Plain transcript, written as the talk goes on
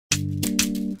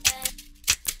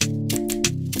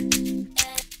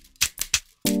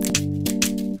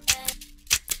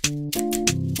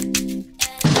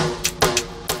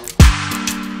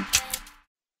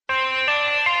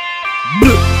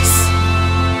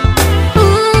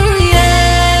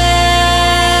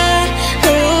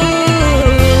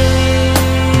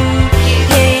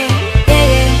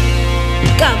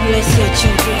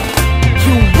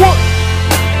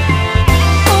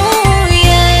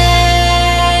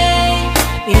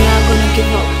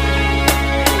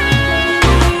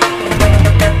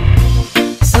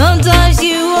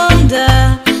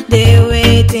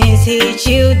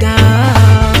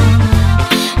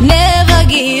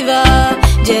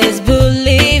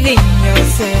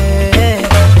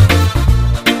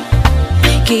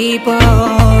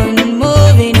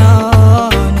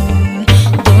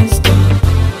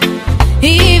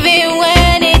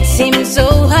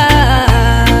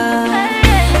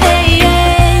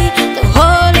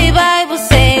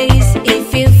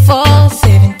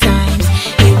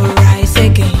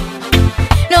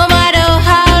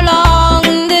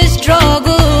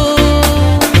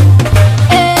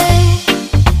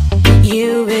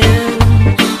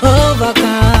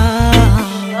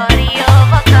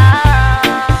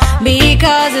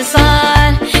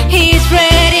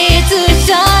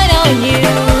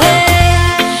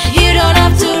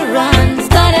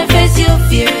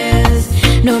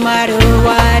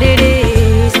what it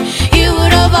is, you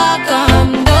would overcome.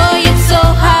 Though it's so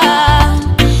hard,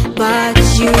 but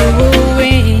you will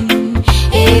win.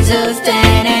 It's just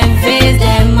stand and face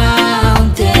the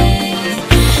mountain.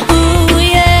 Ooh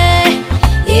yeah,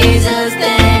 it's just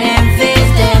stand and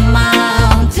face the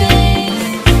mountain.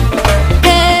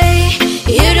 Hey,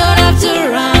 you don't have to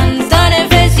run, stand and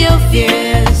face your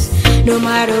fears. No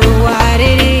matter what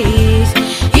it is,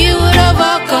 you would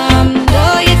overcome.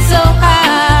 Though it's so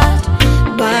hard,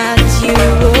 but you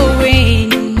will win.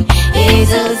 It's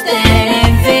just stand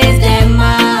and face the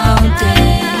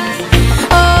mountains.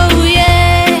 Oh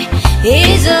yeah,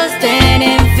 it's just stand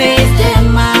and face the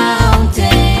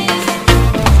mountains.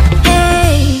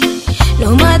 Hey, no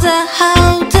matter how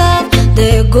tough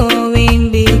the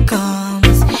going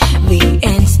becomes, we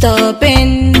ain't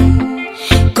stopping,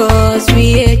 'cause we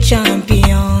are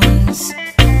champions.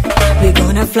 We're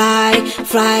gonna fly,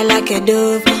 fly like a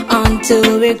dove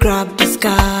until we grab the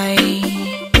sky.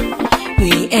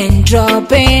 We ain't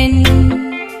dropping,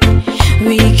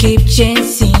 we keep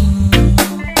chasing.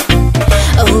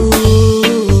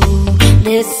 Oh,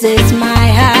 this is my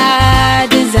heart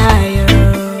desire.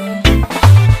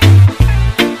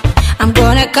 I'm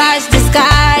gonna catch the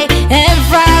sky and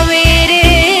fly with it.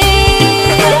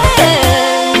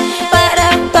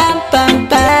 Ba-da-bum-bum,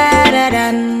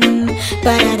 ba-da-dun,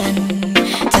 ba-da-dun,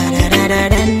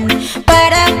 da-da-da-da-dun,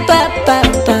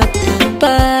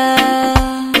 ba-da-ba-ba-ba-ba-ba,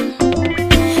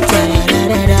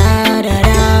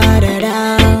 da-da-da-da-da-da-da-da.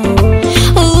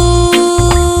 Ooh,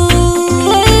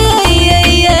 yeah,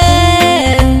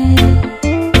 yeah.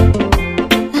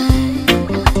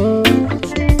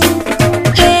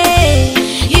 Hey,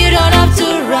 you don't have to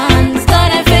run,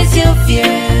 stand and face your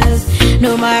fears.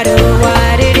 No matter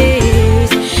what it is,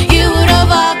 you would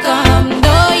overcome.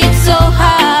 Though it's so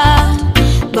hard,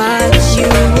 but you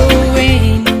will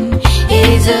win.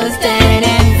 It's just stand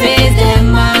and face the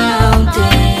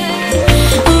mountain.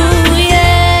 Ooh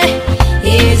yeah,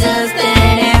 it's just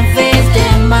stand and face the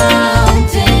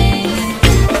mountain.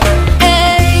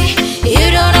 Hey, you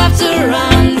don't have to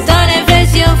run, stand and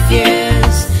face your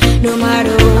fears. No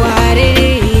matter what it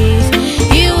is,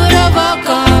 you would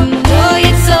overcome. Though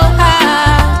it's so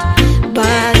hard,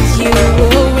 but you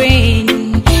will win.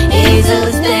 It's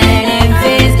just stand and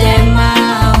face the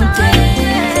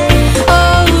mountain.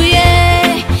 Oh yeah,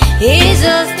 it's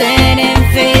just stand and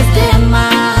face